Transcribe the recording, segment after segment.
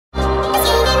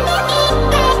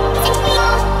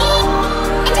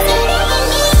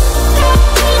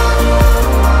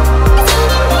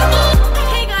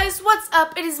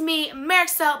it is me,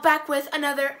 Maricel, back with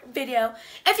another video.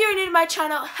 If you're new to my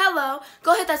channel, hello,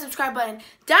 go hit that subscribe button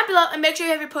down below and make sure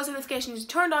you have your post notifications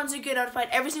turned on so you get notified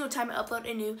every single time I upload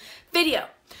a new video.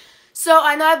 So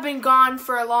I know I've been gone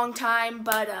for a long time,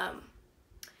 but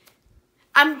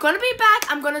I'm gonna be back.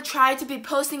 I'm gonna try to be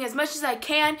posting as much as I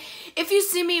can. If you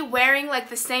see me wearing like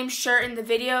the same shirt in the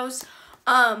videos,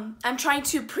 I'm trying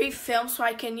to pre-film so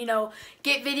I can,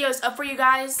 get videos up for you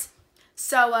guys.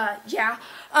 So, yeah.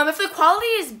 If the quality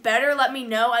is better, let me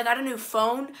know. I got a new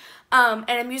phone, and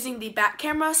I'm using the back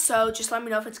camera, so just let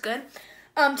me know if it's good.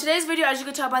 Today's video, as you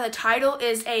can tell by the title,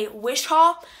 is a Wish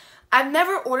haul. I've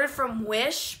never ordered from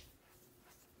Wish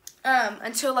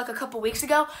until like a couple weeks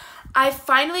ago. I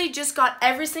finally just got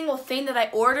every single thing that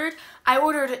I ordered. I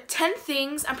ordered 10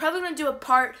 things. I'm probably going to do a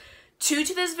part 2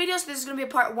 to this video, so this is going to be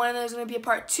a part 1 and there's going to be a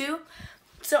part 2.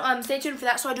 So, stay tuned for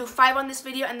that. So I'll do 5 on this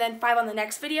video and then 5 on the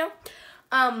next video.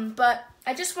 But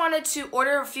I just wanted to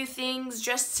order a few things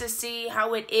just to see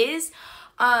how it is.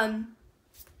 Like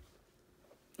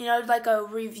a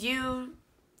review.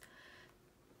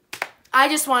 I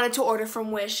just wanted to order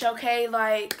from Wish, okay?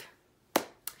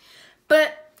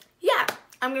 But yeah,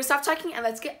 I'm gonna stop talking and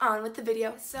let's get on with the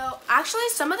video. So actually,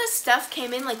 some of the stuff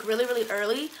came in like really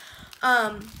early.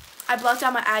 I blocked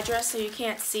out my address so you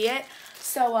can't see it.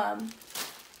 So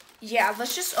yeah,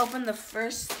 let's just open the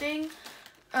first thing.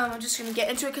 I'm just gonna get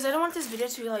into it because I don't want this video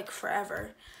to be like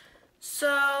forever.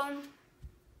 So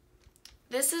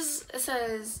it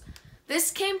says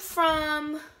this came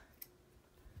from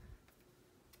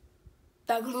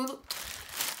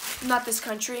not this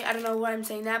country. I don't know why I'm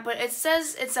saying that, but it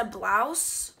says it's a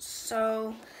blouse.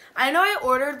 So I know I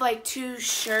ordered like 2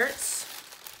 shirts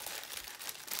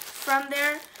from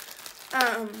there.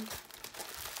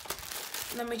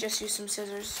 Let me just use some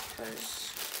scissors because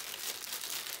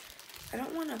I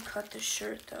don't want to cut the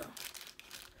shirt though.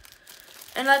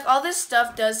 And like all this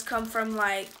stuff does come from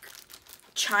like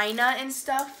China and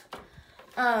stuff.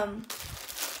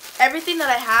 Everything that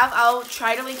I have, I'll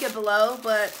try to link it below,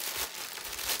 but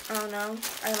I don't know.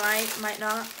 I might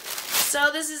not. So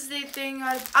this is the thing.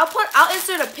 I'll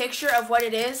insert a picture of what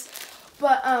it is,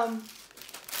 but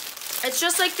it's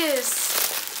just like this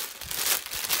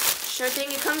shirt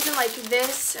thing. It comes in like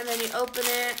this, and then you open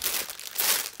it.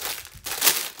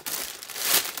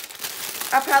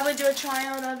 I'll probably do a try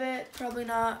on of it, probably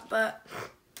not, but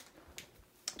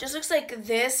it just looks like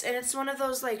this, and it's one of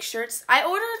those like shirts. I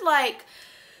ordered like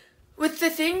with the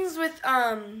things with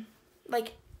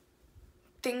like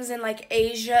things in like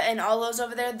Asia and all those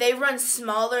over there, they run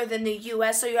smaller than the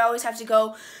US, so you always have to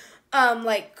go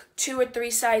like 2 or 3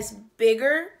 size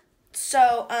bigger.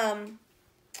 So I'm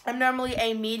normally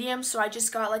a medium, so I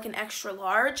just got like an extra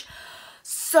large.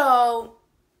 So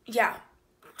yeah,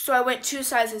 so I went 2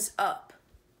 sizes up.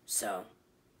 So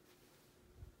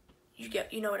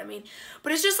you know what I mean.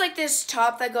 But it's just like this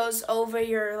top that goes over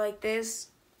your like this,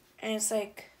 and it's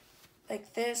like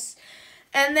this,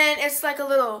 and then it's like a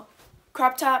little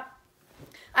crop top.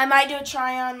 I might do a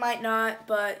try on, might not,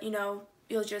 but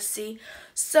you'll just see.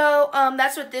 So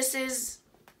that's what this is,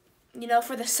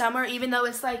 for the summer, even though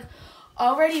it's like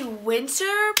already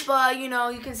winter, but you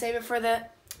can save it for the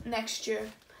next year.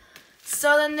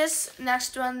 So then this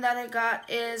next one that I got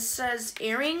says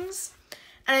earrings.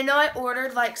 And I know I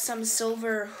ordered like some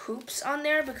silver hoops on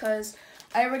there because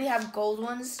I already have gold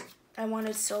ones. I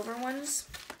wanted silver ones.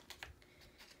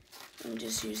 Let me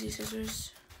just use these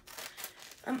scissors.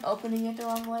 I'm opening it the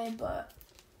wrong way, but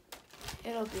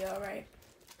it'll be alright.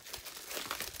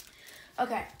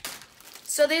 Okay.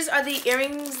 So these are the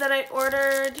earrings that I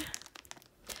ordered.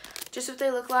 Just what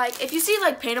they look like. If you see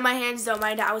like paint on my hands, don't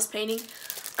mind, I was painting.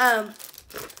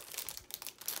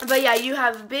 But yeah, you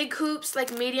have big hoops,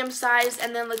 like medium size,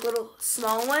 and then like little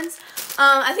small ones.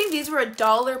 I think these were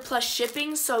 $1 plus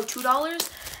shipping, so $2.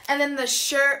 And then the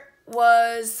shirt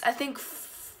was, I think,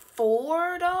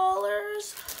 $4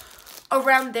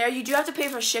 around there. You do have to pay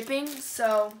for shipping,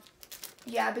 so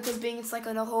yeah, because it's like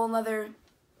in a whole nother,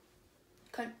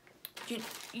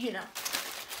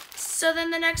 So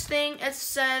then the next thing, it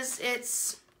says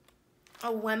it's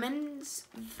a women's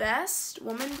vest.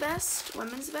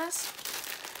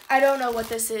 I don't know what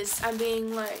this is. I'm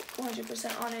being like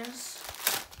 100% honest.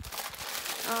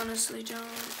 I honestly don't.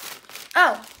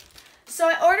 Oh, so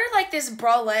I ordered like this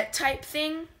bralette type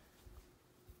thing.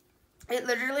 It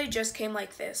literally just came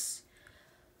like this.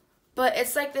 But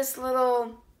it's like this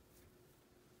little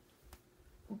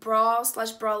bra /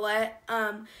 bralette.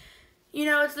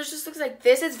 It just looks like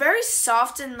this. It's very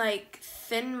soft and like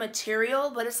thin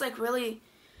material, but it's like really,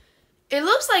 It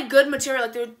looks like good material.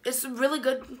 Like it's really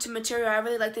good to material. I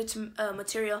really like the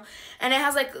material, and it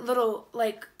has like little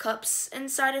like cups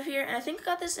inside of here. And I think I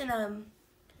got this in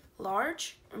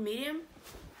large or medium.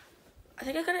 I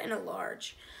think I got it in a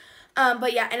large.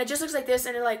 But yeah, and it just looks like this,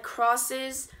 and it like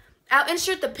crosses. I'll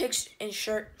insert the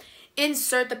picture.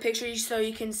 Insert the picture so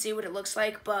you can see what it looks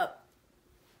like. But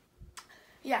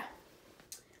yeah,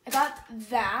 I got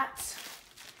that.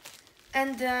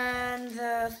 And then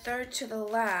the third to the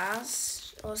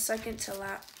last, or second to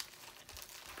last,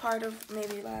 part of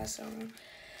maybe last, I don't know,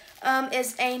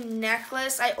 is a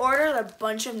necklace. I ordered a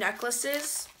bunch of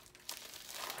necklaces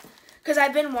because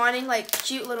I've been wanting like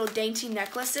cute little dainty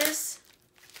necklaces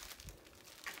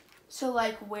to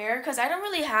like wear, because I don't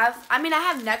really have, I mean I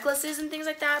have necklaces and things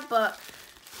like that, but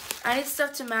I need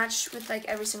stuff to match with like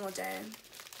every single day.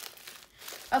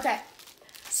 Okay.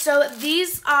 So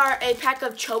these are a pack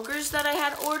of chokers that I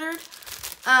had ordered.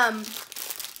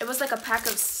 It was like a pack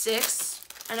of 6,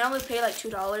 and I only paid like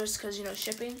 $2 because, you know,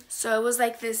 shipping. So it was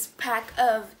like this pack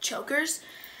of chokers,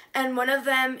 and one of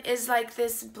them is like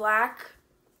this black,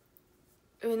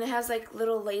 I mean it has like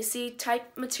little lacy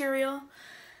type material,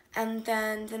 and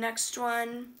then the next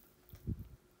one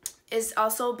is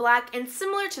also black and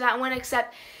similar to that one,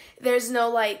 except there's no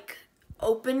like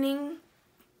opening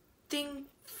thing,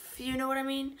 you know what I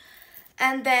mean.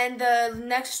 And then the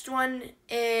next one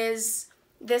is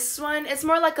this one. It's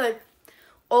more like a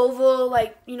oval,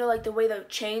 like, you know, like the way the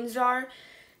chains are,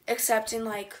 except in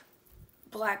like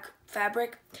black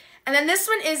fabric. And then this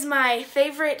one is my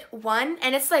favorite one,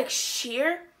 and it's like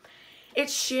sheer.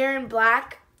 It's sheer and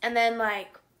black, and then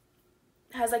like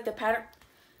has like the pattern.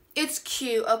 It's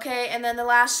cute, okay? And then the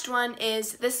last one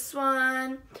is this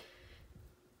one,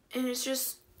 and it's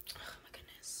just,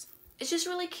 it's just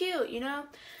really cute, you know?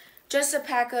 Just a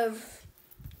pack of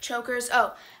chokers.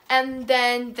 Oh, and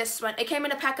then this one. It came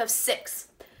in a pack of 6.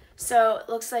 So it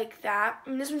looks like that.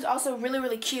 And this one's also really,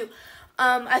 really cute.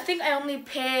 I think I only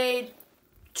paid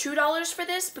 $2 for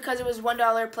this because it was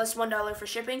 $1 plus $1 for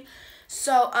shipping.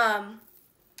 So,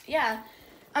 yeah.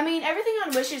 I mean, everything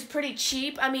on Wish is pretty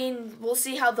cheap. I mean, we'll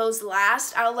see how those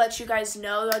last. I'll let you guys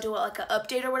know. I'll do like an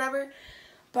update or whatever.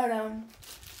 But,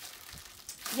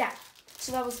 yeah.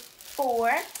 So that was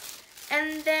 4.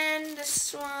 And then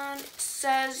this one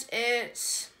says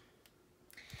it's,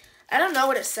 I don't know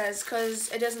what it says because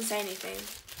it doesn't say anything,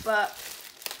 but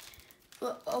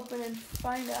we'll open and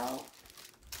find out.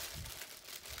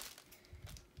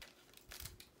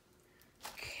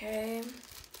 Okay.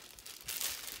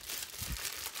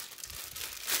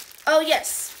 Oh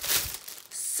yes.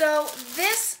 So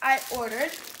this I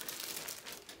ordered.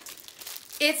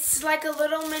 It's like a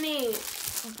little mini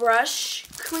brush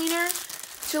cleaner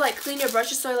to like clean your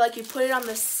brushes. So like you put it on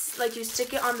the, like you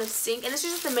stick it on the sink, and this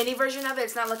is just a mini version of it.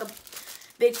 It's not like a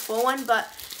big full one, but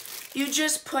you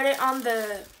just put it on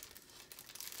the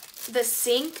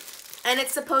sink, and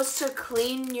it's supposed to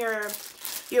clean your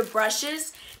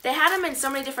brushes. They had them in so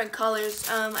many different colors.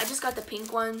 I just got the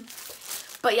pink one,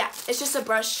 but yeah, it's just a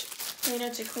brush cleaner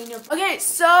to clean your. Okay,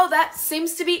 so that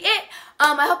seems to be it.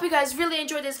 I hope you guys really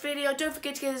enjoyed this video. Don't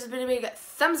forget to give this video a big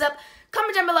thumbs up.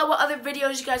 Comment down below what other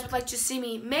videos you guys would like to see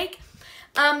me make.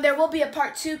 There will be a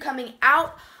part 2 coming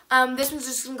out. This one's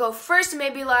just gonna go first.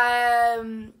 Maybe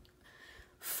like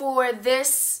for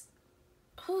this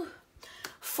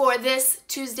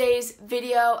Tuesday's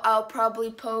video, I'll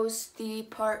probably post the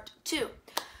part 2.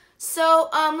 So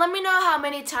let me know how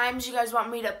many times you guys want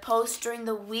me to post during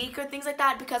the week or things like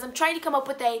that, because I'm trying to come up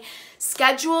with a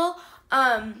schedule.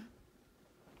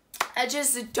 I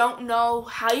just don't know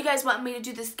how you guys want me to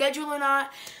do the schedule or not,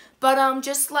 but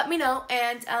just let me know.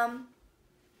 And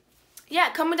yeah,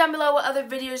 comment down below what other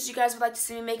videos you guys would like to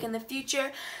see me make in the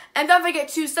future. And don't forget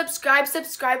to subscribe.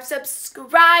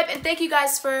 And thank you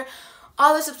guys for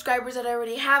all the subscribers that I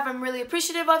already have. I'm really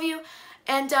appreciative of you.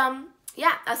 And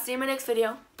yeah, I'll see you in my next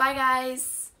video. Bye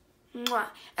guys. Mwah.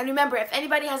 And remember, if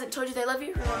anybody hasn't told you they love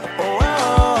you,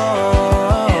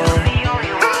 remember.